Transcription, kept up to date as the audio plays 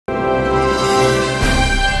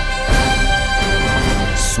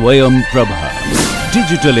Swayam Prabha.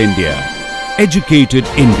 Digital India. Educated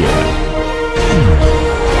India.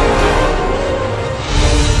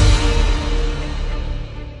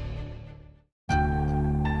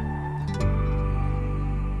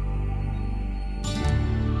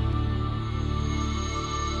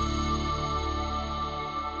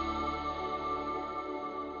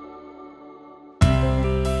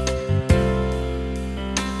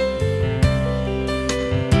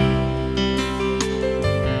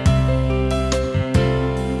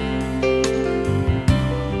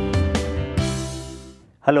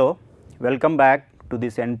 Hello, welcome back to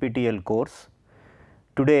this NPTEL course.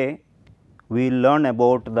 Today we will learn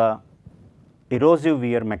about the erosive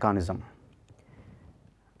wear mechanism.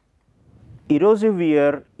 Erosive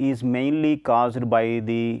wear is mainly caused by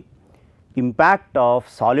the impact of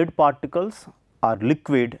solid particles or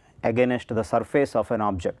liquid against the surface of an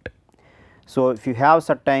object. So, if you have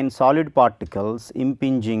certain solid particles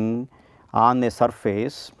impinging on a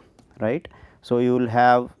surface, right. So, you will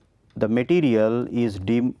have the material is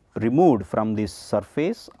removed from this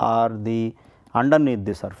surface or the underneath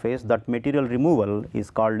the surface. That material removal is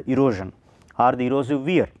called erosion or the erosive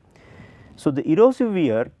wear. So, the erosive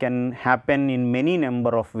wear can happen in many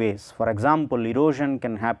number of ways. For example, erosion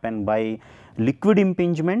can happen by liquid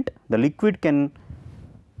impingement. The liquid can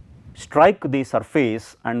strike the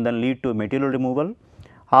surface and then lead to material removal,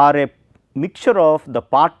 or a mixture of the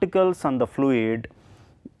particles and the fluid,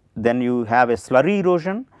 then you have a slurry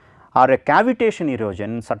erosion, or a cavitation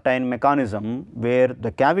erosion, certain mechanism where the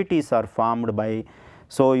cavities are formed by.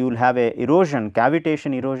 So, you will have a erosion,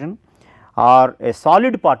 cavitation erosion, or a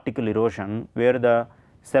solid particle erosion where the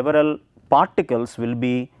several particles will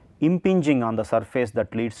be impinging on the surface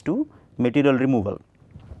that leads to material removal.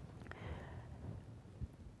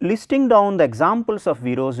 Listing down the examples of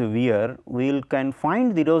erosive wear, we can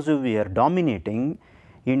find the erosive wear dominating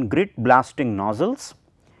in grit blasting nozzles,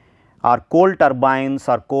 or coal turbines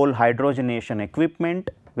or coal hydrogenation equipment,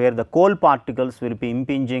 where the coal particles will be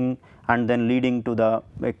impinging and then leading to the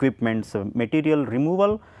equipment's material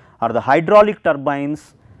removal, or the hydraulic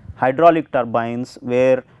turbines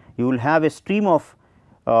where you will have a stream of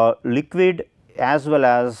liquid as well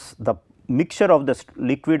as the mixture of the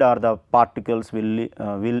liquid or the particles will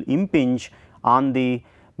impinge on the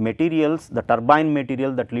materials, the turbine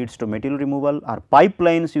material that leads to material removal, or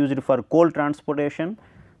pipelines used for coal transportation.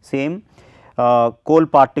 Same coal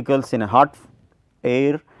particles in a hot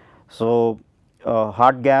air. So,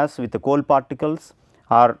 hot gas with the coal particles,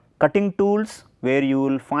 or cutting tools where you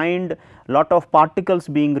will find lot of particles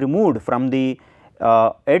being removed from the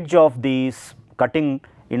edge of these cutting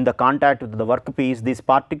in the contact with the workpiece. These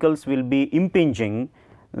particles will be impinging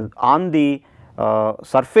on the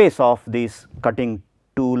surface of this cutting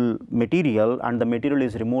tool material, and the material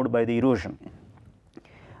is removed by the erosion.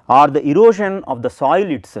 Or the erosion of the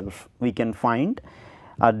soil itself, we can find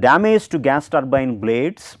damage to gas turbine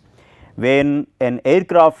blades when an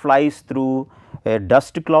aircraft flies through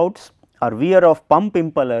dust clouds, or wear of pump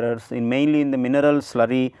impellers in mainly in the mineral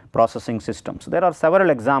slurry processing systems. There are several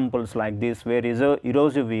examples like this where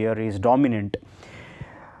erosive wear is dominant.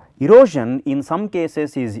 Erosion in some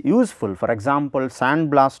cases is useful. For example,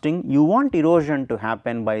 sand blasting, you want erosion to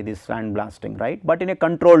happen by this sand blasting, right, but in a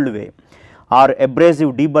controlled way, or abrasive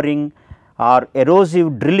deburring or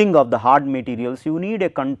erosive drilling of the hard materials, you need a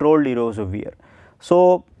controlled erosive wear.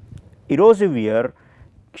 So, erosive wear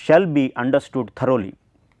shall be understood thoroughly.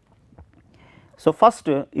 So, first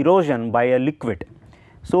erosion by a liquid.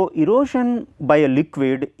 So, erosion by a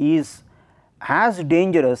liquid is as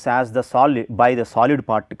dangerous as the solid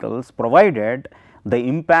particles, provided the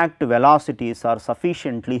impact velocities are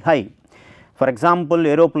sufficiently high. For example,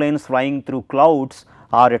 aeroplanes flying through clouds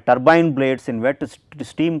or turbine blades in wet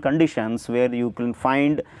steam conditions where you can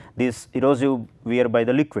find this erosive wear by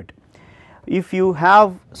the liquid. If you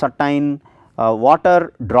have certain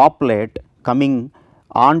water droplet coming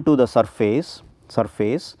onto the surface,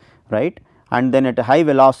 right, and then at a high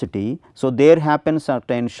velocity. So, there happens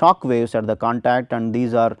certain shock waves at the contact, and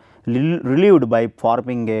these are relieved by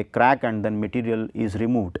forming a crack, and then material is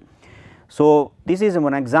removed. So, this is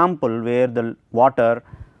one example where the water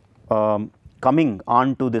coming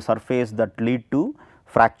onto the surface that lead to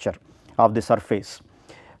fracture of the surface.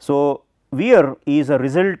 So, wear is a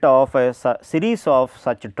result of a series of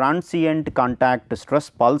such transient contact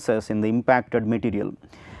stress pulses in the impacted material.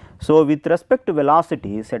 So, with respect to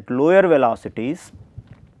velocities, at lower velocities,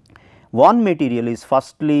 one material is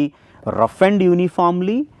firstly roughened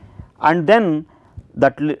uniformly, and then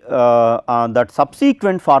that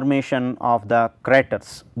subsequent formation of the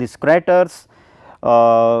craters. These craters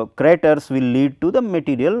will lead to the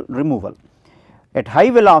material removal. at high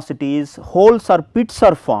velocities holes or pits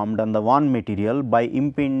are formed on the one material by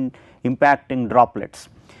impacting droplets,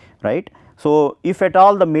 right. So, if at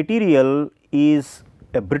all the material is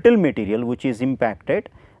a brittle material which is impacted,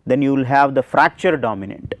 then you will have the fracture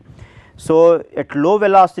dominant. So, at low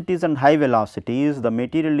velocities and high velocities the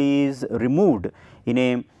material is removed in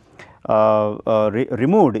a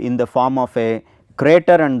removed in the form of a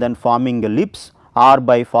crater and then forming a ellipse, or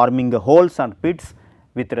by forming a holes and pits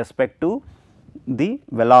with respect to the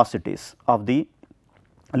velocities of the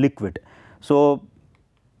liquid. So,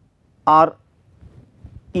 or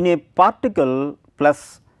in a particle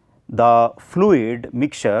plus the fluid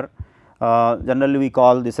mixture, generally we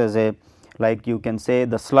call this as a, like you can say,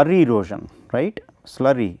 the slurry erosion, right,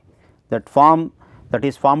 slurry that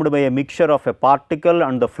is formed by a mixture of a particle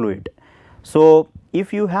and the fluid. So,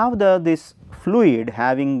 if you have this fluid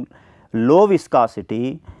having low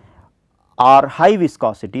viscosity or high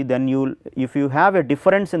viscosity, then if you have a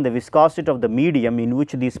difference in the viscosity of the medium in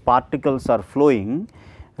which these particles are flowing,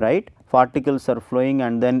 right, particles are flowing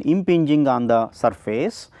and then impinging on the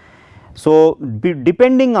surface. So,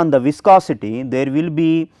 depending on the viscosity there will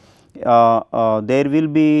be a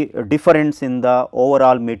difference in the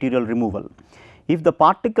overall material removal. If the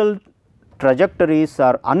particle trajectories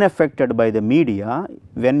are unaffected by the media,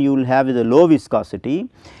 when you will have the low viscosity,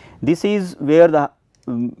 this is where the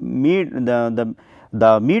medium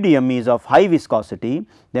is of high viscosity,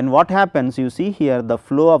 then what happens, you see here the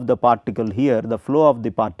flow of the particle here, the flow of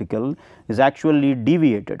the particle is actually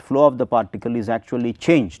deviated, flow of the particle is actually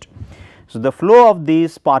changed. So, the flow of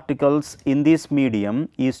these particles in this medium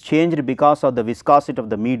is changed because of the viscosity of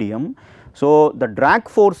the medium. So, the drag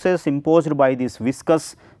forces imposed by this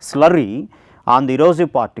viscous slurry on the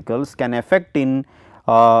erosive particles can affect in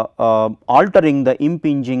altering the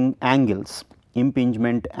impingement angles.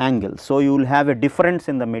 So, you will have a difference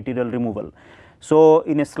in the material removal. So,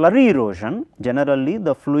 in a slurry erosion generally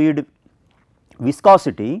the fluid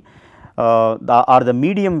viscosity or the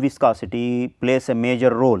medium viscosity plays a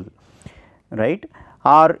major role, right.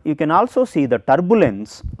 Or you can also see the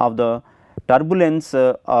turbulence of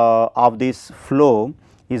this flow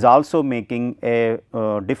is also making a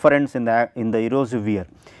difference in the erosive wear.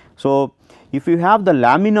 So, if you have the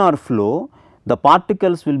laminar flow, the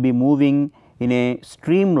particles will be moving in a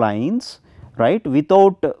streamlines, right,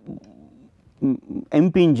 without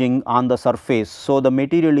impinging on the surface. So, the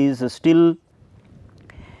material is still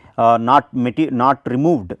not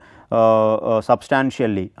removed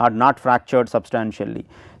substantially or not fractured substantially.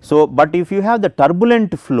 So, but if you have the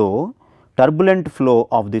turbulent flow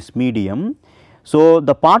of this medium, so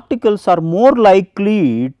the particles are more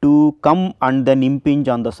likely to come and then impinge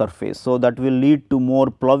on the surface. So, that will lead to more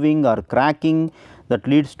ploughing or cracking, that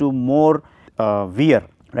leads to more wear,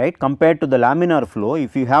 right, compared to the laminar flow.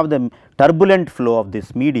 If you have the turbulent flow of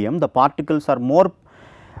this medium, the particles are more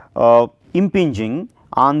impinging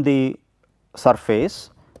on the surface,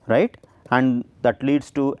 right, and that leads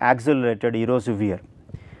to accelerated erosive wear.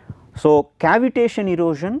 So, cavitation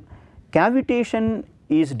erosion, cavitation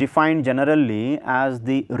is defined generally as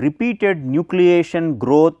the repeated nucleation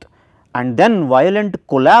growth and then violent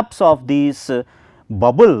collapse of these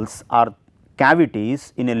bubbles or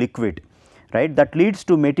cavities in a liquid, right, that leads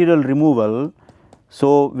to material removal.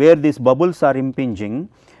 So, where these bubbles are impinging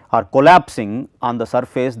or collapsing on the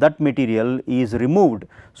surface, that material is removed.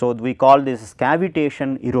 So, we call this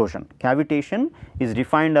cavitation erosion. Cavitation is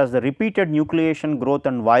defined as the repeated nucleation growth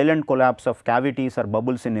and violent collapse of cavities or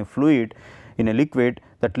bubbles in a fluid, in a liquid,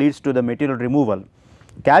 that leads to the material removal.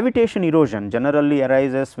 Cavitation erosion generally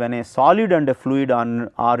arises when a solid and a fluid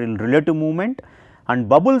are in relative movement and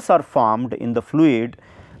bubbles are formed in the fluid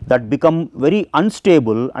that become very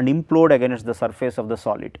unstable and implode against the surface of the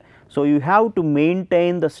solid. So, you have to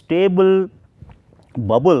maintain the stable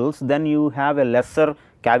bubbles, then you have a lesser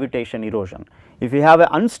cavitation erosion. If you have a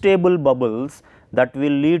unstable bubbles, that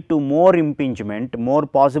will lead to more impingement, more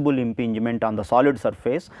possible impingement on the solid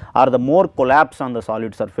surface, or the more collapse on the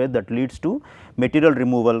solid surface, that leads to material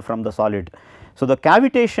removal from the solid. So, the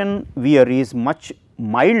cavitation wear is much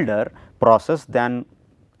milder process than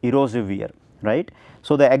erosive wear, right.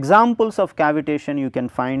 So, the examples of cavitation, you can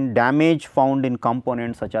find damage found in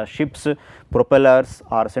components such as ships, propellers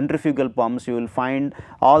or centrifugal pumps. You will find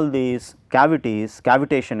all these cavities,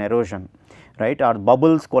 cavitation erosion, right, or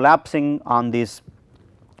bubbles collapsing on these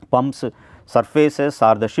pumps surfaces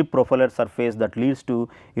or the ship propeller surface, that leads to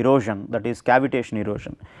erosion, that is cavitation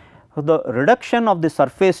erosion. So, the reduction of the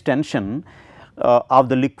surface tension of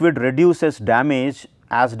the liquid reduces damage,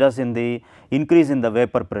 as does in the increase in the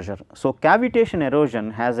vapor pressure. So, cavitation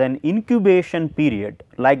erosion has an incubation period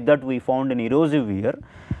like that we found in erosive wear,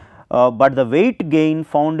 but the weight gain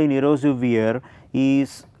found in erosive wear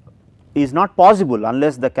is not possible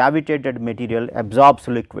unless the cavitated material absorbs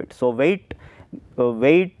liquid. So, weight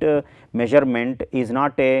measurement is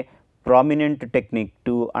not a prominent technique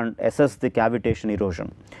to assess the cavitation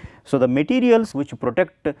erosion. So, the materials which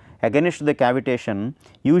protect against the cavitation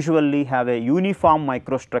usually have a uniform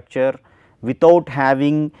microstructure without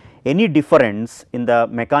having any difference in the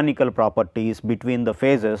mechanical properties between the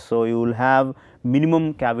phases. So, you will have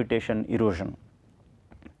minimum cavitation erosion,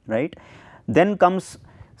 right. Then comes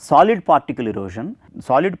solid particle erosion.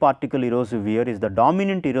 Solid particle erosive wear is the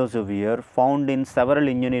dominant erosive wear found in several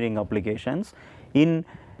engineering applications. In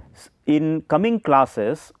coming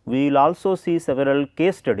classes, we will also see several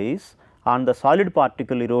case studies on the solid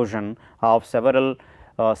particle erosion of several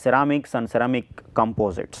ceramics and ceramic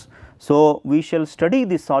composites. So, we shall study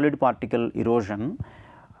the solid particle erosion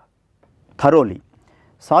thoroughly.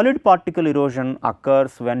 Solid particle erosion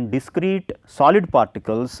occurs when discrete solid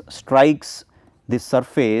particles strikes the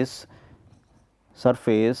surface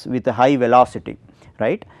with a high velocity,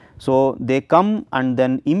 right. So, they come and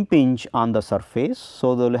then impinge on the surface.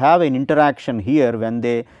 So, they will have an interaction here when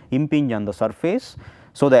they impinge on the surface.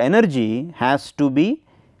 So, the energy has to be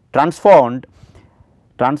transferred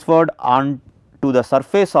on to the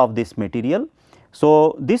surface of this material.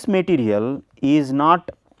 So, this material is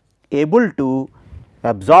not able to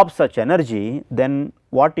absorb such energy, then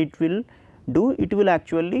what it will do? It will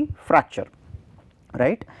actually fracture,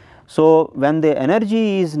 right. So, when the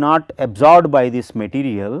energy is not absorbed by this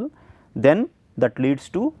material, then that leads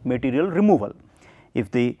to material removal. If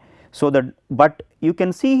the but you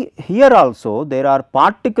can see here also there are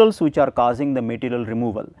particles which are causing the material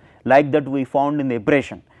removal, like that we found in the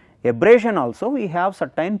abrasion. Abrasion also we have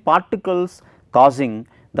certain particles causing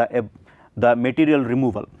the material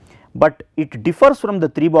removal, but it differs from the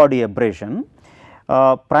 3 body abrasion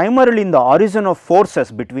primarily in the origin of forces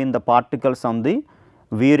between the particles on the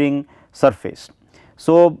wearing surface.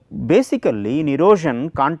 So, basically in erosion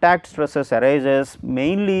contact stresses arises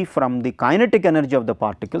mainly from the kinetic energy of the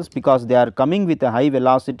particles, because they are coming with a high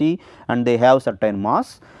velocity and they have certain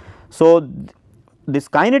mass. So, this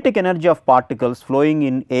kinetic energy of particles flowing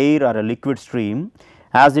in air or a liquid stream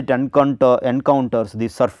as it encounters the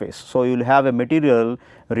surface. So, you will have a material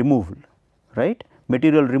removal, right.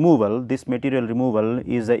 Material removal, this material removal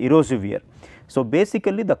is a erosive wear. So,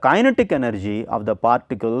 basically the kinetic energy of the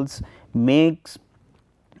particles makes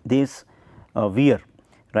this wear,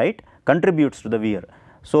 right, contributes to the wear.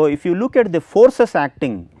 So, if you look at the forces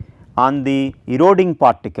acting on the eroding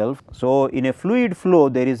particle, so in a fluid flow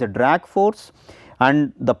there is a drag force,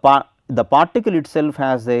 and the particle itself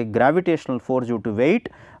has a gravitational force due to weight,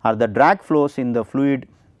 or the drag flows in the fluid.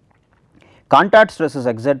 Contact stress is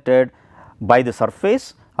exerted by the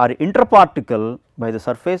surface or interparticle by the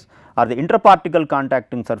surface, or the interparticle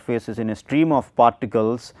contacting surfaces in a stream of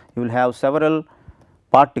particles. You will have several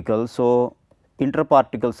particles. So,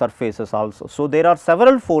 interparticle surfaces also. So, there are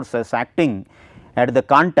several forces acting at the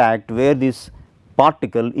contact where this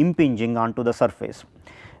particle impinging onto the surface,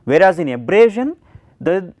 whereas in abrasion,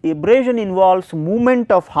 the abrasion involves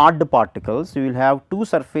movement of hard particles. You will have 2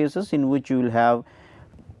 surfaces in which you will have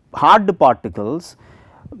hard particles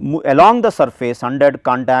along the surface under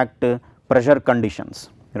contact pressure conditions,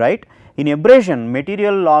 right. In abrasion,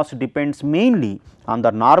 material loss depends mainly on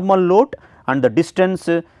the normal load and the distance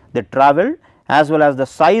they travel, as well as the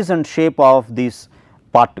size and shape of these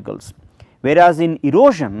particles, whereas in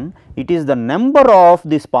erosion it is the number of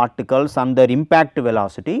these particles and their impact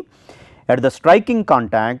velocity at the striking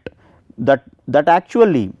contact that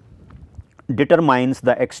actually determines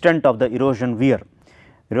the extent of the erosion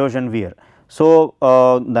wear. So,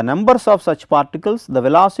 the numbers of such particles, the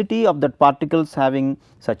velocity of that particles having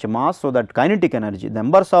such a mass. So, that kinetic energy,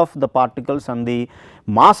 numbers of the particles and the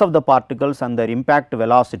mass of the particles and their impact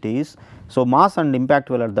velocities. So, mass and impact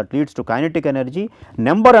velocity, that leads to kinetic energy,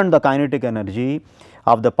 number and the kinetic energy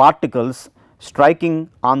of the particles striking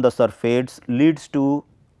on the surface leads to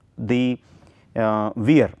the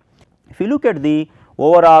wear. If you look at the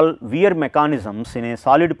overall wear mechanisms in a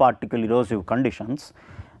solid particle erosive conditions,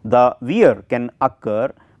 the wear can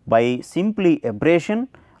occur by simply abrasion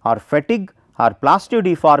or fatigue or plastic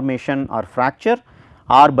deformation or fracture,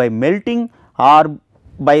 or by melting, or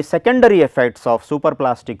by secondary effects of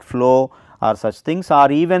superplastic flow or such things,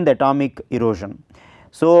 or even the atomic erosion.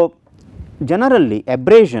 So, generally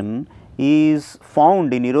abrasion is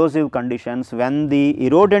found in erosive conditions when the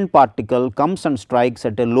erodent particle comes and strikes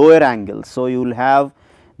at a lower angle. So, you will have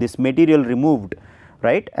this material removed,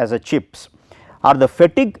 right, as a chips, or the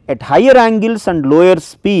fatigue at higher angles and lower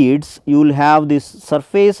speeds, you will have this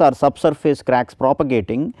surface or subsurface cracks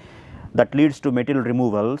propagating that leads to material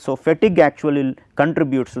removal. So, fatigue actually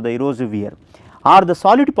contributes to the erosive wear. Are the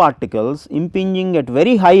solid particles impinging at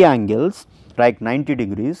very high angles like 90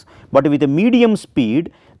 degrees, but with a medium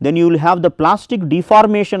speed, then you will have the plastic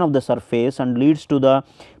deformation of the surface and leads to the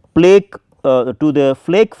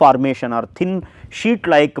flake formation or thin sheet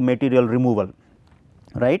like material removal,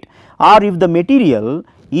 right. Or if the material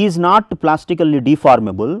is not plastically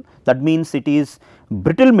deformable, that means it is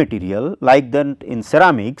brittle material like that in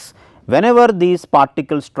ceramics, whenever these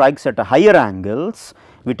particles strikes at a higher angles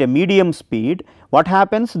with a medium speed, what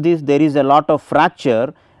happens, there is a lot of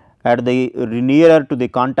fracture at the nearer to the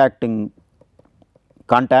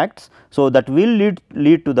contacts. So, that will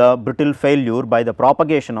lead to the brittle failure by the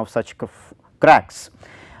propagation of such cracks.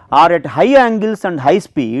 Or at high angles and high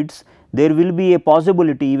speeds, there will be a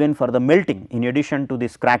possibility even for the melting in addition to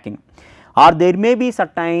this cracking, or there may be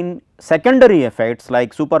certain secondary effects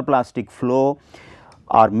like superplastic flow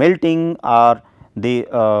or melting or the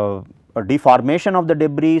deformation of the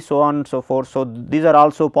debris, so on and so forth. So, these are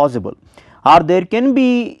also possible, or there can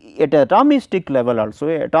be at atomistic level also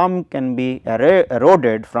a atom can be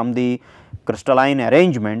eroded from the crystalline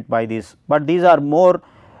arrangement by this, but these are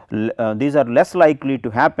less likely to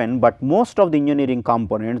happen, but most of the engineering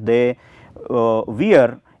components they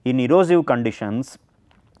wear in erosive conditions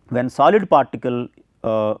when solid particle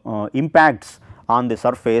impacts on the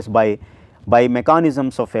surface by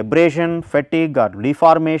mechanisms of abrasion, fatigue or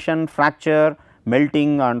deformation, fracture,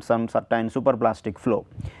 melting and some certain superplastic flow.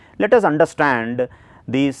 Let us understand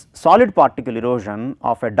this solid particle erosion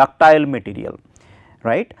of a ductile material,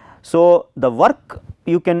 right. So, the work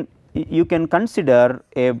you can consider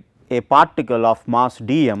a particle of mass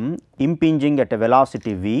dm impinging at a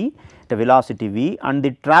velocity v, and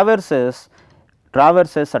it traverses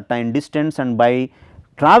certain distance, and by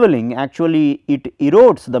traveling actually it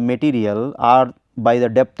erodes the material or by the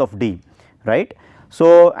depth of d, right.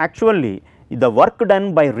 So, actually the work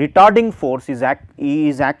done by retarding force is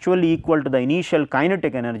actually equal to the initial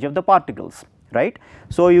kinetic energy of the particles, right.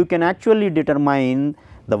 So, you can actually determine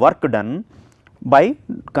the work done by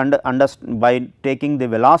taking the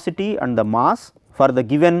velocity and the mass for the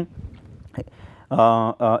given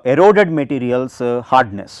eroded materials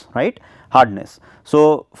hardness, right, hardness.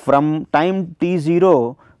 So, from time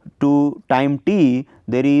t0 to time t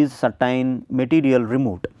there is certain material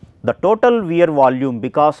removed. The total wear volume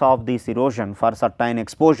because of this erosion for certain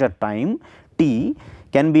exposure time t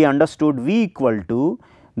can be understood V equal to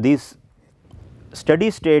this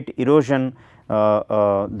steady state erosion erosion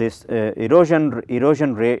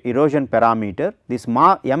parameter. This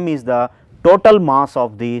m is the total mass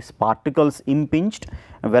of these particles impinged,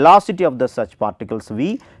 velocity of the such particles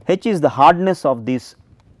V, h is the hardness of this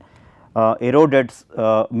eroded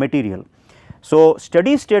material. So,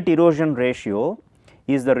 steady state erosion ratio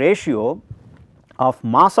is the ratio of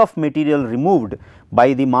mass of material removed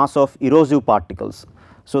by the mass of erosive particles.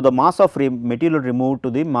 So, the mass of material removed to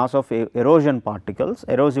the mass of erosive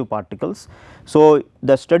particles. So,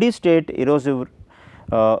 the steady state erosive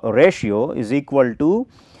ratio is equal to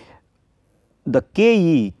the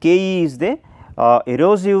Ke is the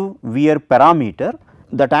erosive wear parameter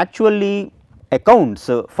that actually accounts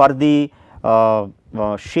for the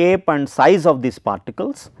shape and size of these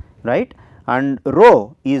particles, right, and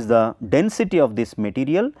rho is the density of this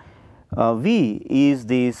material, V is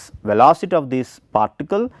this velocity of this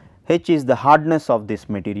particle, h is the hardness of this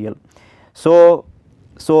material. So,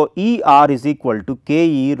 E r is equal to K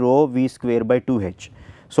E rho V square by 2 h.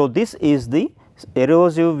 So, this is the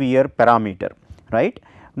erosive wear parameter, right.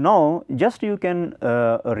 Now, just you can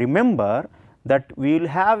remember that we will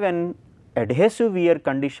have an adhesive wear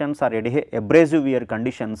conditions or abrasive wear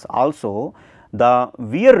conditions also. The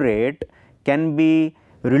wear rate can be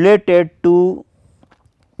related to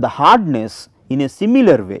the hardness in a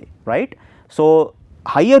similar way, right. So,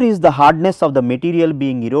 higher is the hardness of the material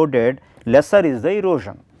being eroded, lesser is the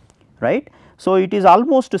erosion, right. So, it is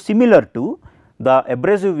almost similar to the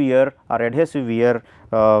abrasive wear or adhesive wear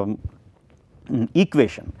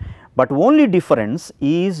equation, but only difference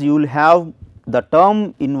is you will have the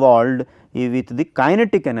term involved with the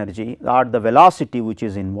kinetic energy or the velocity which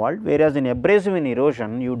is involved, whereas in abrasive and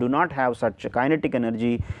erosion you do not have such a kinetic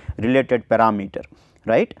energy related parameter,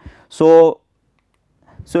 right. So,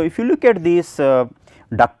 if you look at these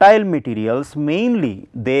ductile materials, mainly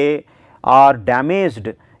they are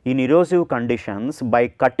damaged in erosive conditions by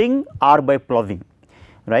cutting or by ploughing,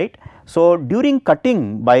 right. So, during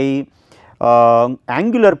cutting by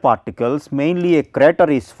angular particles, mainly a crater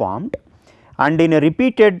is formed, and in a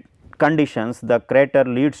repeated conditions the crater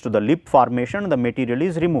leads to the lip formation, the material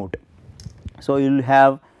is removed. So, you will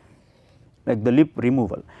have like the lip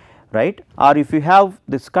removal. right, or if you have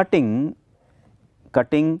this cutting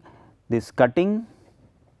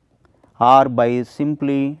or by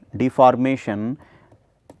simply deformation,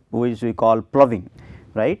 which we call ploughing,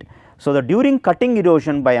 right. So, the during cutting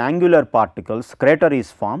erosion by angular particles, crater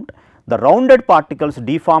is formed. The rounded particles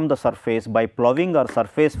deform the surface by ploughing or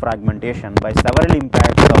surface fragmentation by several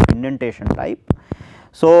impacts of indentation type.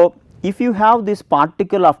 So, if you have this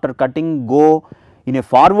particle after cutting go in a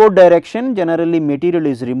forward direction, generally material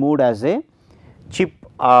is removed as a chip,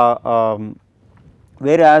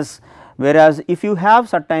 whereas if you have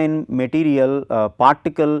certain material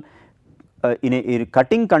particle in a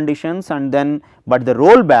cutting conditions and then but the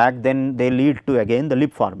roll back, then they lead to again the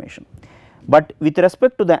lip formation. But with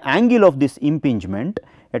respect to the angle of this impingement,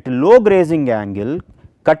 at a low grazing angle,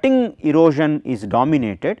 cutting erosion is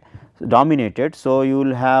dominated. So, you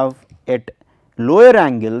will have at lower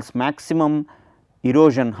angles maximum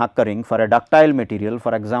erosion occurring for a ductile material,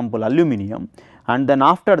 for example, aluminum, and then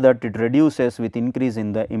after that it reduces with increase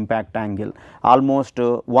in the impact angle, almost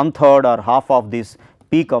 1/3 or half of this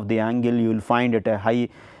peak of the angle you will find at a high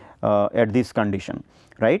at this condition,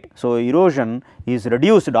 right. So, erosion is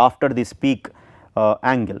reduced after this peak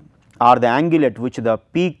angle or the angle at which the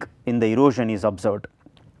peak in the erosion is observed.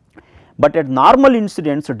 But at normal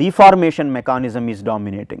incidence, deformation mechanism is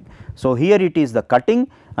dominating. So, here it is the cutting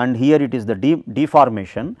and here it is the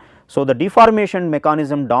deformation. So, the deformation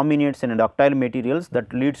mechanism dominates in ductile materials,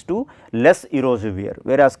 that leads to less erosive wear,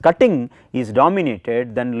 whereas cutting is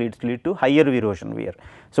dominated, then lead to higher erosion wear.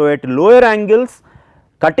 So, at lower angles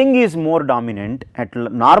cutting is more dominant, at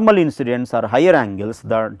normal incidence or higher angles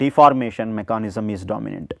the deformation mechanism is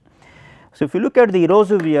dominant. So, if you look at the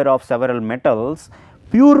erosive wear of several metals,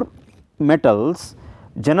 pure metals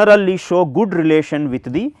generally show good relation with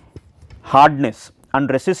the hardness and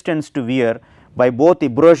resistance to wear by both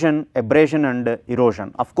abrasion and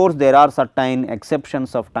erosion. Of course, there are certain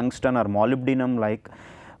exceptions of tungsten or molybdenum like,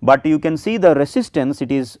 but you can see the resistance,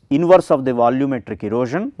 it is inverse of the volumetric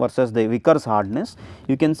erosion versus the Vickers hardness.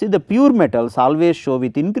 You can see the pure metals always show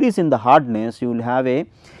with increase in the hardness you will have a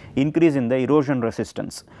increase in the erosion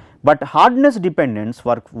resistance. But hardness dependence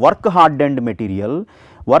for work hardened material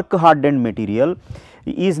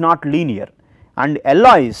is not linear, and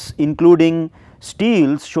alloys including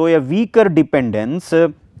steels show a weaker dependence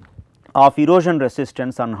of erosion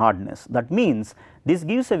resistance on hardness. That means, this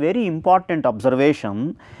gives a very important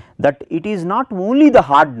observation that it is not only the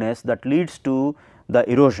hardness that leads to the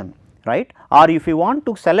erosion, right, or if you want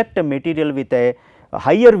to select a material with a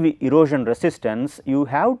higher erosion resistance, you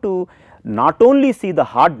have to not only see the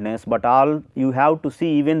hardness, but you have to see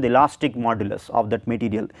even the elastic modulus of that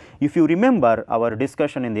material. If you remember our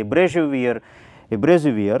discussion in the abrasive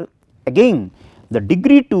wear, again the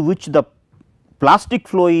degree to which the plastic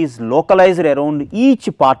flow is localized around each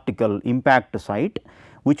particle impact site,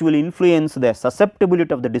 which will influence the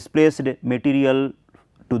susceptibility of the displaced material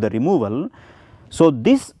to the removal. So,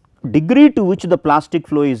 this degree to which the plastic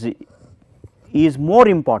flow is more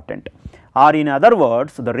important, or in other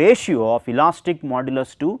words the ratio of elastic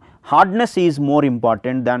modulus to hardness is more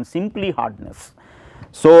important than simply hardness.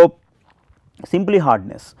 So,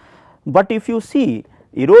 but if you see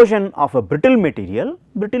erosion of a brittle material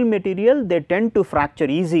they tend to fracture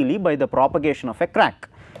easily by the propagation of a crack,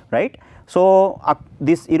 right. So,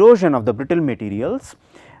 this erosion of the brittle materials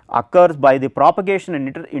occurs by the propagation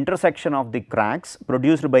and intersection of the cracks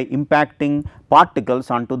produced by impacting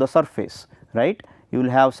particles onto the surface, right. You will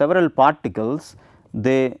have several particles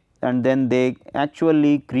and then they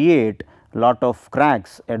actually create lot of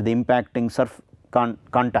cracks at the impacting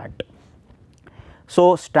contact.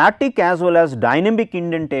 So, static as well as dynamic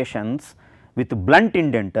indentations with blunt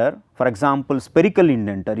indenter, for example, spherical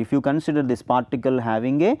indenter, if you consider this particle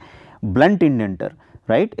having a blunt indenter,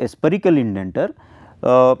 right, a spherical indenter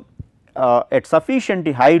at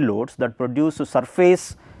sufficiently high loads that produce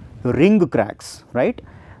surface ring cracks, right,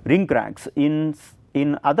 ring cracks.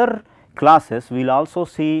 In other classes we will also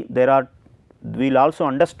see we will also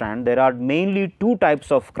understand there are mainly two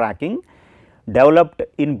types of cracking developed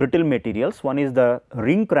in brittle materials. One is the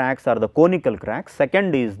ring cracks or the conical cracks,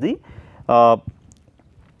 second is the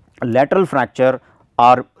lateral fracture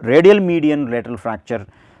or radial median lateral fracture.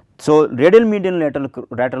 So, radial median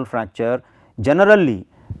lateral fracture generally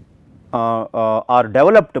are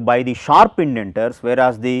developed by the sharp indenters,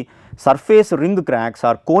 whereas the surface ring cracks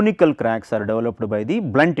or conical cracks are developed by the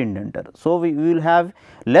blunt indenter. So, we will have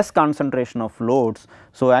less concentration of loads.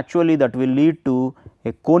 So, actually that will lead to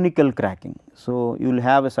a conical cracking. So, you will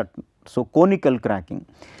have a certain conical cracking.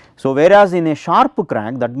 So, whereas in a sharp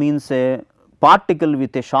crack, that means a particle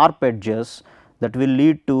with a sharp edges, that will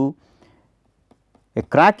lead to a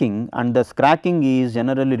cracking, and this cracking is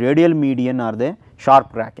generally radial median or the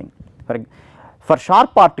sharp cracking. For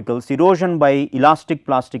sharp particles, erosion by elastic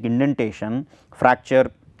plastic indentation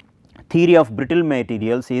fracture theory of brittle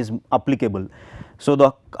materials is applicable. So,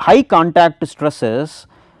 the high contact stresses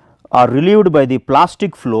are relieved by the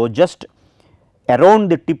plastic flow just around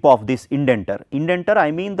the tip of this indenter. Indenter,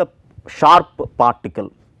 I mean the sharp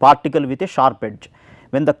particle with a sharp edge.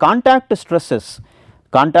 When the contact stresses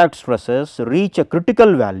reach a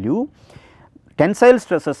critical value, tensile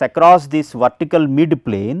stresses across this vertical mid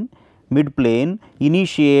plane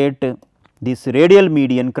initiate this radial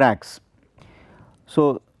median cracks.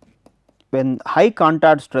 So, when high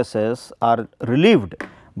contact stresses are relieved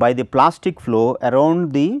by the plastic flow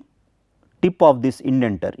around the tip of this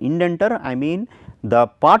indenter. Indenter, I mean the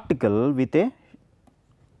particle with a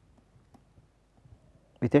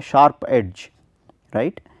sharp edge,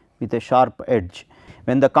 right, with a sharp edge.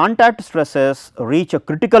 When the contact stresses reach a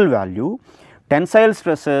critical value, tensile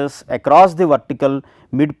stresses across the vertical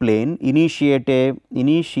mid plane initiate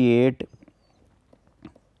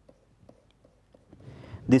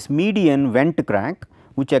this median vent crack,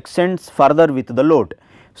 which extends further with the load.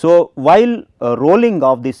 So, while rolling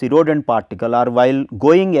of this erodent particle or while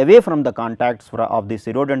going away from the contacts of this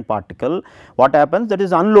erodent particle, what happens, that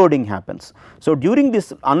is unloading happens. So, during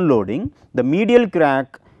this unloading, the median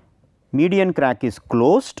crack is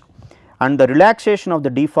closed, and the relaxation of the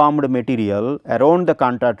deformed material around the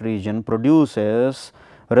contact region produces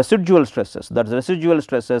residual stresses. That residual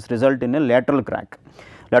stresses result in a lateral crack.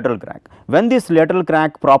 When this lateral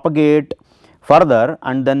crack propagate further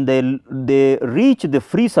and then they reach the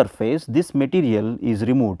free surface, this material is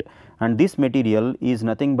removed, and this material is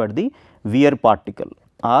nothing but the wear particle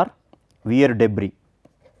or wear debris,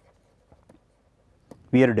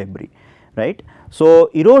 right. So,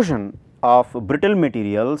 erosion of brittle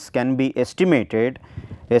materials can be estimated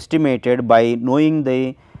by knowing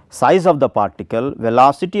the size of the particle,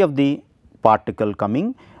 velocity of the particle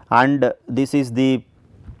coming, and this is the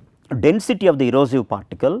density of the erosive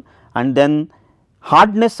particle, and then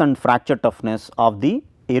hardness and fracture toughness of the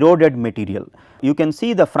eroded material. You can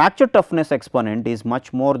see the fracture toughness exponent is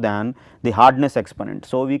much more than the hardness exponent.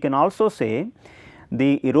 So, we can also say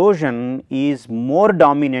the erosion is more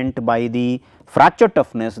dominant by the fracture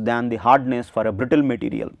toughness than the hardness for a brittle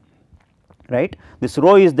material, right. This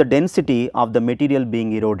rho is the density of the material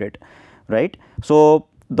being eroded, right. So,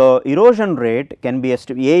 the erosion rate can be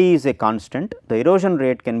estimated, A is a constant, the erosion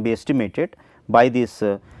rate can be estimated by this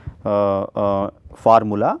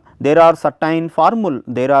formula. There are certain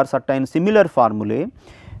similar formulae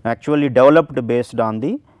actually developed based on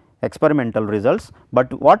the experimental results,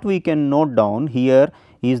 but what we can note down here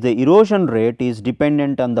is the erosion rate is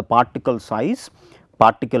dependent on the particle size,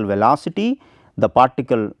 particle velocity, the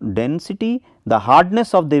particle density, the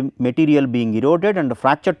hardness of the material being eroded, and the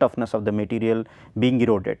fracture toughness of the material being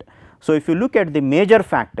eroded. So, if you look at the major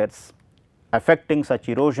factors affecting such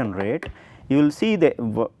erosion rate, you will see that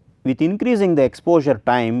with increasing the exposure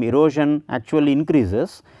time, erosion actually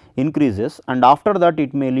increases, and after that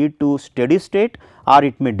it may lead to steady state or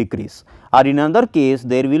it may decrease, or in another case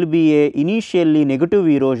there will be a initially negative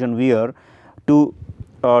erosion wear to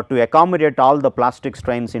accommodate all the plastic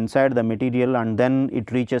strains inside the material, and then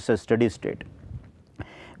it reaches a steady state.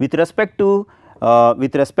 With respect to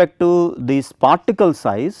this particle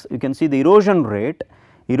size, you can see the erosion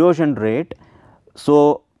rate.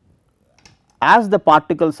 So, as the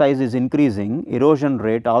particle size is increasing, erosion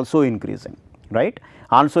rate also increasing, right,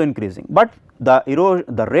 but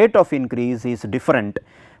the rate of increase is different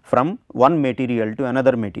from one material to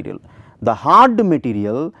another material. The hard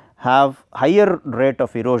material have higher rate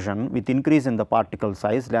of erosion with increase in the particle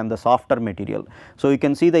size than the softer material. So, you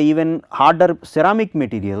can see the even harder ceramic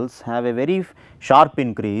materials have a very sharp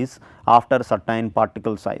increase after certain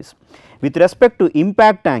particle size. With respect to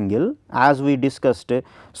impact angle, as we discussed,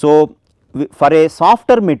 so for a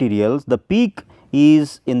softer materials the peak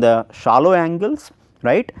is in the shallow angles,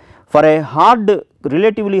 right. For a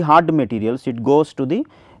relatively hard materials, it goes to the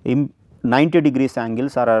 90 degrees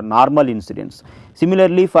angles or a normal incidence.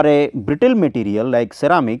 Similarly, for a brittle material like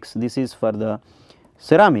ceramics, this is for the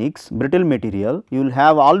ceramics brittle material, you will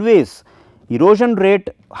have always erosion rate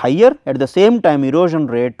higher, at the same time erosion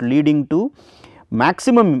rate leading to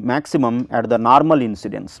maximum at the normal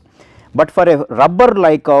incidence. But for a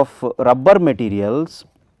rubber materials,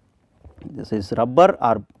 this is rubber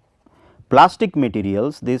or plastic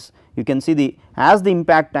materials, this you can see as the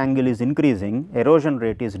impact angle is increasing, erosion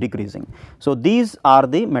rate is decreasing. So, these are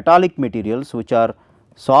the metallic materials which are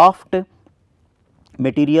soft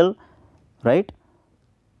material, right,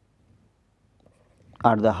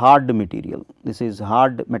 are the hard material. This is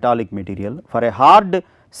hard metallic material. For a hard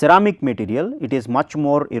ceramic material, it is much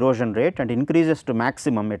more erosion rate and increases to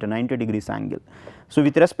maximum at a 90 degrees angle. So,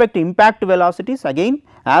 with respect to impact velocities, again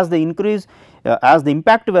as the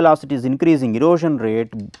impact velocity is increasing, erosion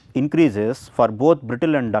rate increases for both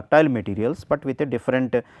brittle and ductile materials, but with a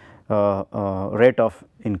different rate of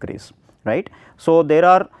increase, right. So, there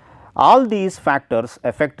are all these factors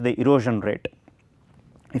affect the erosion rate.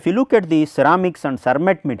 If you look at the ceramics and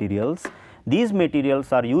cermet materials, these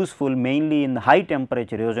materials are useful mainly in high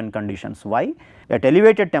temperature erosion conditions. Why? At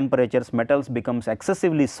elevated temperatures, metals becomes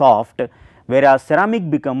excessively soft, whereas ceramic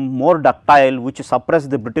become more ductile, which suppress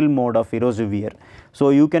the brittle mode of erosive wear. So,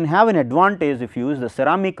 you can have an advantage if you use the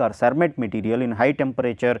ceramic or cermet material in high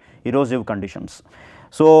temperature erosive conditions.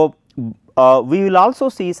 So, we will also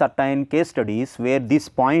see certain case studies where this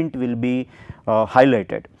point will be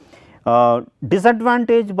highlighted.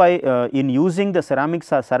 Disadvantage by in using the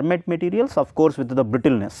ceramics or cermet materials, of course, with the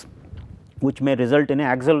brittleness, which may result in a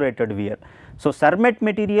accelerated wear. So, cermet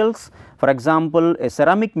materials, for example, a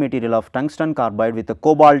ceramic material of tungsten carbide with a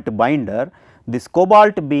cobalt binder, this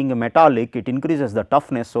cobalt being a metallic, it increases the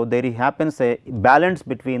toughness. So, there happens a balance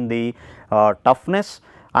between the toughness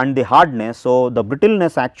and the hardness. So, the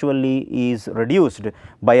brittleness actually is reduced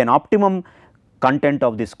by an optimum content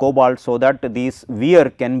of this cobalt, so that this wear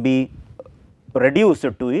can be reduced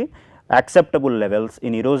to acceptable levels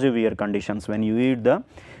in erosive wear conditions when you use the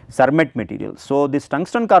cermet material. So, this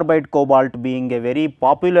tungsten carbide cobalt being a very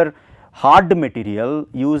popular hard material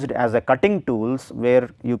used as a cutting tools, where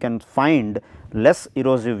you can find less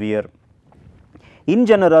erosive wear. In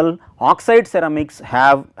general, oxide ceramics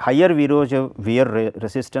have higher erosive wear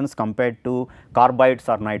resistance compared to carbides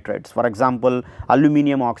or nitrides. For example,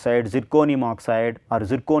 aluminum oxide, zirconium oxide or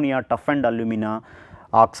zirconia toughened alumina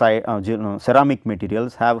oxide ceramic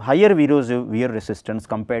materials have higher erosive wear resistance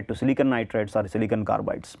compared to silicon nitrides or silicon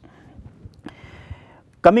carbides.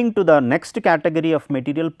 Coming to the next category of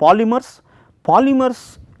material, polymers.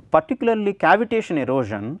 Polymers, particularly cavitation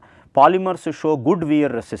erosion, polymers show good wear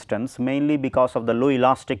resistance mainly because of the low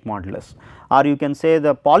elastic modulus, or you can say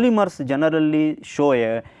the polymers generally show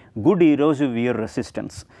a good erosive wear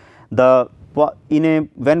resistance.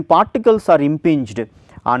 When particles are impinged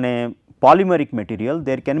on a polymeric material,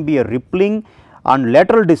 there can be a rippling and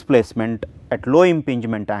lateral displacement at low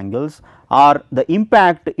impingement angles, or the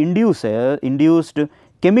impact induced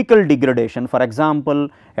chemical degradation, for example,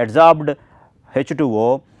 adsorbed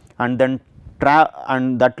H2O and then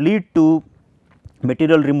that lead to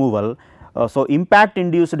material removal. So, impact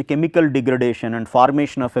induced chemical degradation and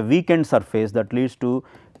formation of a weakened surface that leads to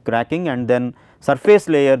cracking, and then surface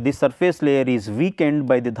layer, this surface layer is weakened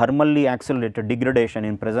by the thermally accelerated degradation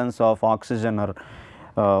in presence of oxygen or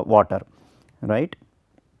water, right.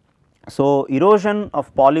 So, erosion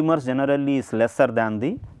of polymers generally is lesser than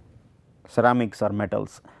the ceramics or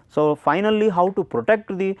metals. So, finally, how to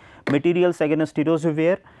protect the materials against erosive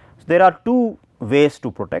wear? So, there are two ways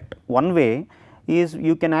to protect. One way is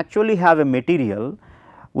you can actually have a material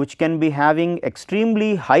which can be having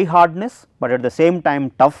extremely high hardness, but at the same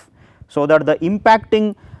time tough, so that the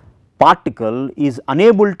impacting particle is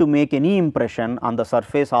unable to make any impression on the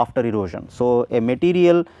surface after erosion. So, a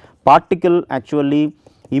material particle actually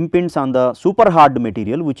impinges on the super hard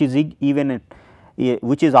material, which is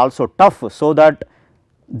which is also tough, so that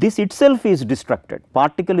this itself is destructed,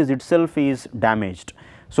 particle is itself is damaged.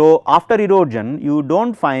 So, after erosion you do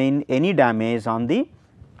not find any damage on the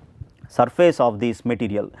surface of this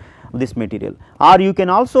material, or you can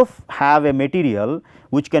also have a material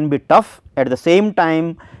which can be tough at the same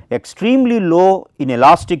time extremely low in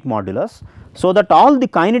elastic modulus, so that all the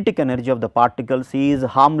kinetic energy of the particles is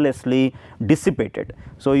harmlessly dissipated.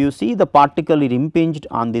 So, you see the particle is impinged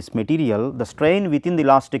on this material, the strain within the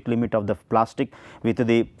elastic limit of the plastic with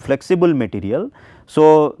the flexible material.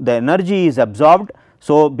 So, the energy is absorbed.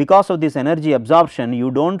 So, because of this energy absorption,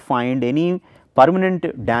 you do not find any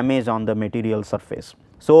permanent damage on the material surface.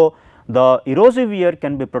 So, the erosive wear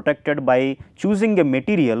can be protected by choosing a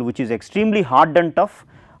material which is extremely hard and tough,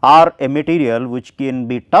 or a material which can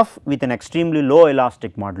be tough with an extremely low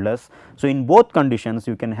elastic modulus. So, in both conditions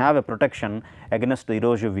you can have a protection against the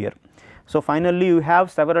erosive wear. So, finally, you have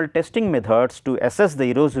several testing methods to assess the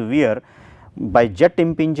erosive wear by jet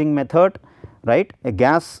impinging method, right. A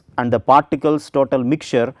gas and the particles total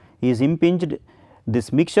mixture is impinged,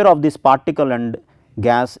 this mixture of this particle and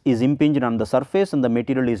gas is impinged on the surface and the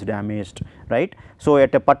material is damaged, right. So,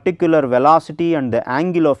 at a particular velocity and the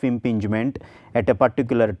angle of impingement, at a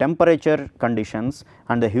particular temperature conditions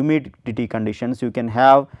and the humidity conditions, you can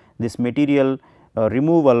have this material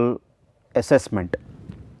removal assessment.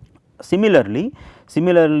 Similarly,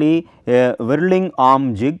 a whirling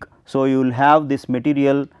arm jig. So, you will have this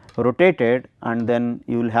material rotated and then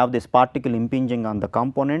you will have this particle impinging on the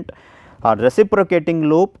component. Or reciprocating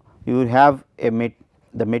loop, you will have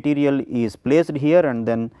the material is placed here and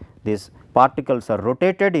then these particles are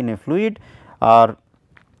rotated in a fluid, or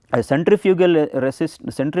a centrifugal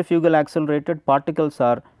accelerated particles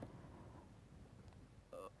are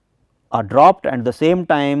dropped, and at the same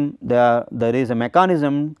time there is a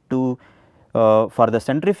mechanism to for the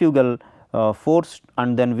centrifugal force,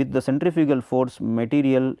 and then with the centrifugal force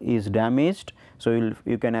material is damaged. So,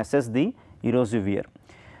 you can assess the erosive wear.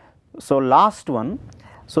 So, last one.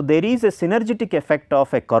 So, there is a synergetic effect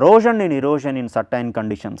of a corrosion and erosion in certain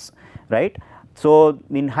conditions, right. So,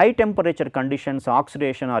 in high temperature conditions,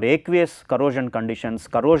 oxidation or aqueous corrosion conditions,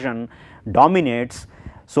 corrosion dominates.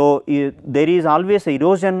 So, there is always a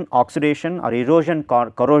erosion oxidation or erosion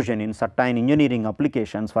corrosion in certain engineering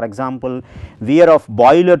applications. For example, wear of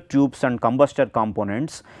boiler tubes and combustor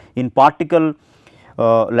components in particle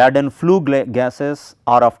laden flue gases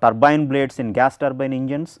or of turbine blades in gas turbine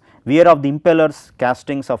engines, wear of the impellers,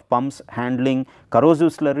 castings of pumps handling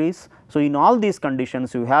corrosive slurries. So, in all these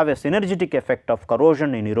conditions you have a synergetic effect of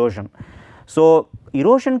corrosion and erosion. So,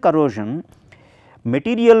 erosion corrosion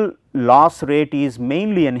material loss rate is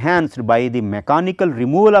mainly enhanced by the mechanical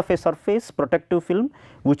removal of a surface protective film,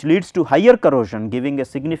 which leads to higher corrosion, giving a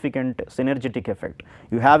significant synergetic effect.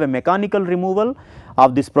 You have a mechanical removal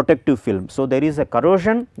of this protective film. So, there is a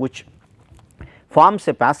corrosion which forms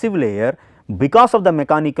a passive layer. Because of the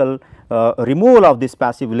mechanical removal of this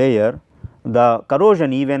passive layer, the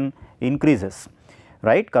corrosion even increases,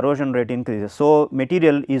 right, corrosion rate increases. So,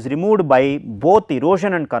 material is removed by both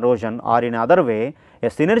erosion and corrosion, or in other way a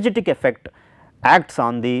synergetic effect acts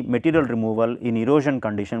on the material removal in erosion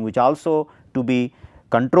condition, which also to be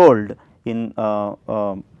controlled in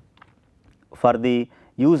for the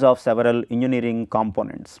use of several engineering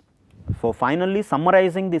components. So, finally,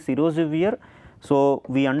 summarizing this erosive wear. So,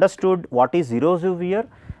 we understood what is erosive wear.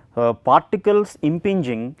 Particles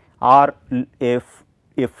impinging are a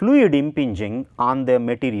fluid impinging on the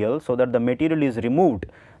material, so that the material is removed.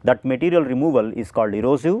 That material removal is called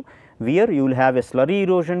erosive wear. You will have a slurry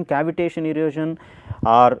erosion, cavitation erosion,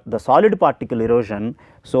 or the solid particle erosion.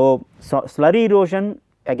 So, slurry erosion,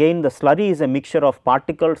 again the slurry is a mixture of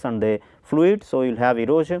particles and the fluid. So, you will have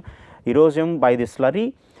erosion by the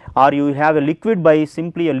slurry, or you have a liquid by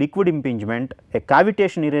simply a liquid impingement, a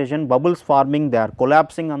cavitation erosion, bubbles forming, they are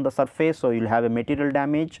collapsing on the surface. So, you will have a material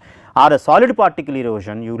damage, or a solid particle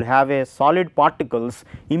erosion, you will have a solid particles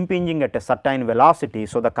impinging at a certain velocity.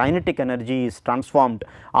 So, the kinetic energy is transformed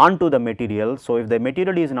onto the material. So, if the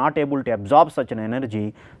material is not able to absorb such an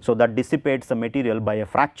energy, so that dissipates the material by a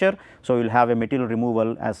fracture. So, you will have a material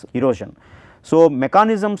removal as erosion. So,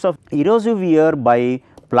 mechanisms of erosive wear by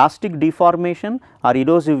plastic deformation or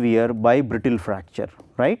erosive wear by brittle fracture,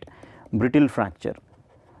 right, brittle fracture.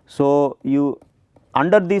 So, you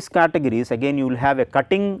under these categories again you will have a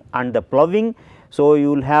cutting and the ploughing. So,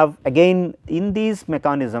 you will have again in these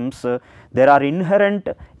mechanisms there are inherent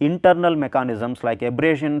internal mechanisms like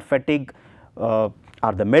abrasion, fatigue, or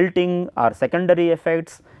the melting or secondary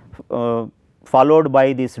effects followed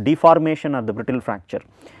by this deformation or the brittle fracture.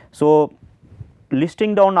 So,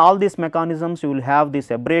 listing down all these mechanisms, you will have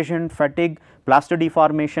this abrasion, fatigue, plaster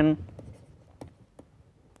deformation,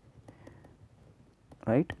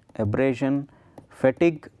 right, abrasion,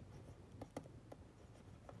 fatigue,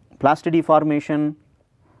 plaster deformation,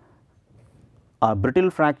 brittle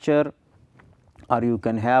fracture, or you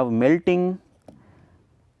can have melting,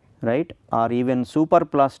 right, or even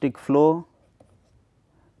superplastic flow,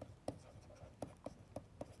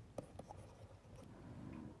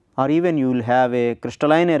 or even you will have a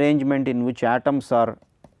crystalline arrangement in which atoms are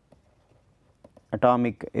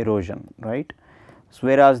atomic erosion, right. So,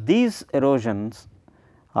 whereas these erosions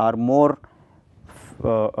are more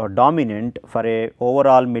dominant for a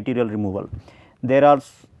overall material removal. There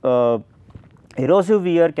are erosive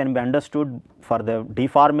wear can be understood for the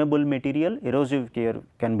deformable material, erosive wear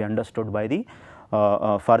can be understood by the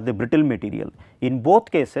for the brittle material. In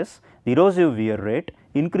both cases, the erosive wear rate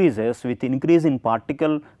increases with increase in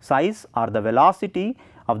particle size or the velocity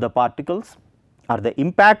of the particles, or the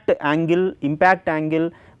impact angle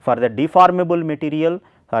for the deformable material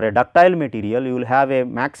or a ductile material. You will have a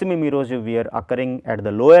maximum erosive wear occurring at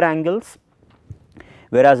the lower angles,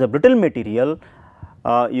 whereas a brittle material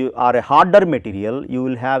you are a harder material, you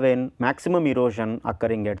will have a maximum erosion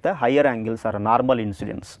occurring at the higher angles or a normal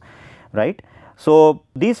incidence, right. So,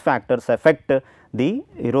 these factors affect the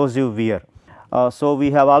erosive wear. So, we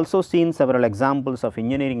have also seen several examples of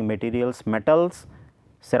engineering materials, metals,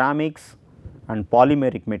 ceramics and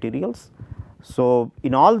polymeric materials. So,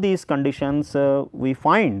 in all these conditions we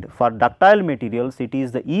find for ductile materials it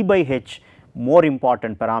is the E by H more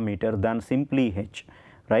important parameter than simply H,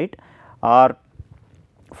 right, or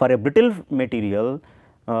for a brittle material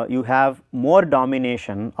you have more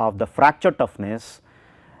domination of the fracture toughness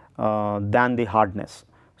than the hardness.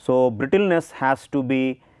 So, brittleness has to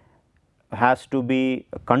be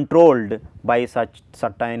controlled by such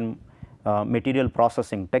certain material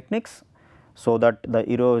processing techniques, so that the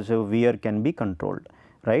erosive wear can be controlled,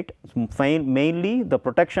 right. Mainly the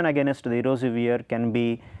protection against the erosive wear can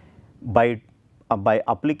be by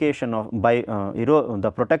application of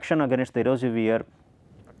the protection against the erosive wear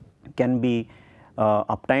can be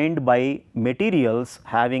obtained by materials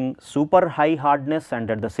having super high hardness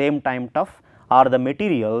and at the same time tough, or the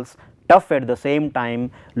materials tough at the same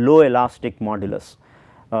time low elastic modulus.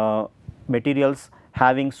 Materials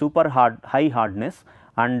having super high hardness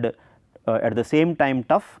and at the same time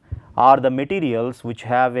tough, are the materials which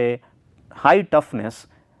have a high toughness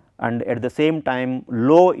and at the same time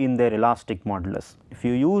low in their elastic modulus. If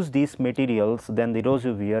you use these materials, then the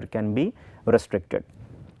erosive wear can be restricted.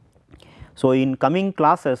 So, in coming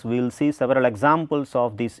classes we will see several examples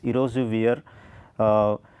of this erosive wear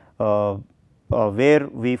where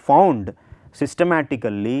we found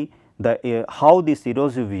systematically the how this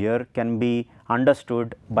erosive wear can be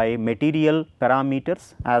understood by material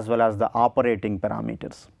parameters as well as the operating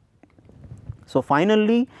parameters. So,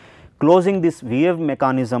 finally, closing this wear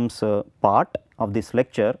mechanisms part of this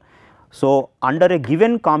lecture. So, under a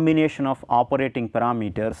given combination of operating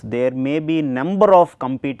parameters, there may be number of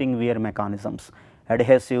competing wear mechanisms: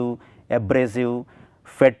 adhesive, abrasive,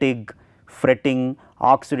 fatigue, fretting,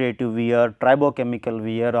 oxidative wear, tribochemical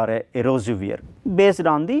wear or erosive wear based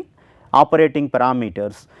on the operating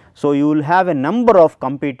parameters. So, you will have a number of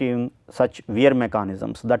competing such wear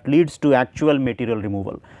mechanisms that leads to actual material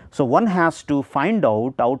removal. So, one has to find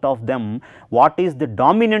out of them what is the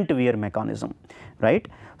dominant wear mechanism, right.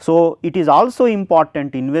 So, it is also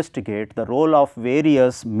important to investigate the role of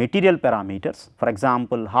various material parameters, for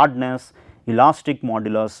example, hardness, elastic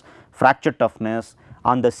modulus, fracture toughness,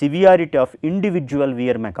 on the severity of individual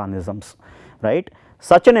wear mechanisms, right.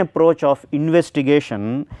 Such an approach of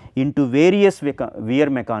investigation into various wear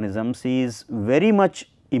mechanisms is very much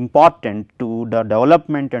important to the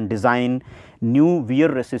development and design new wear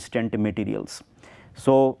resistant materials.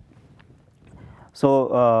 So,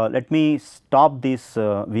 let me stop this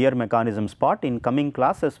wear mechanisms part. In coming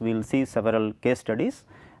classes we will see several case studies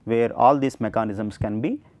where all these mechanisms can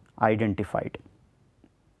be identified.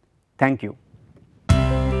 Thank you.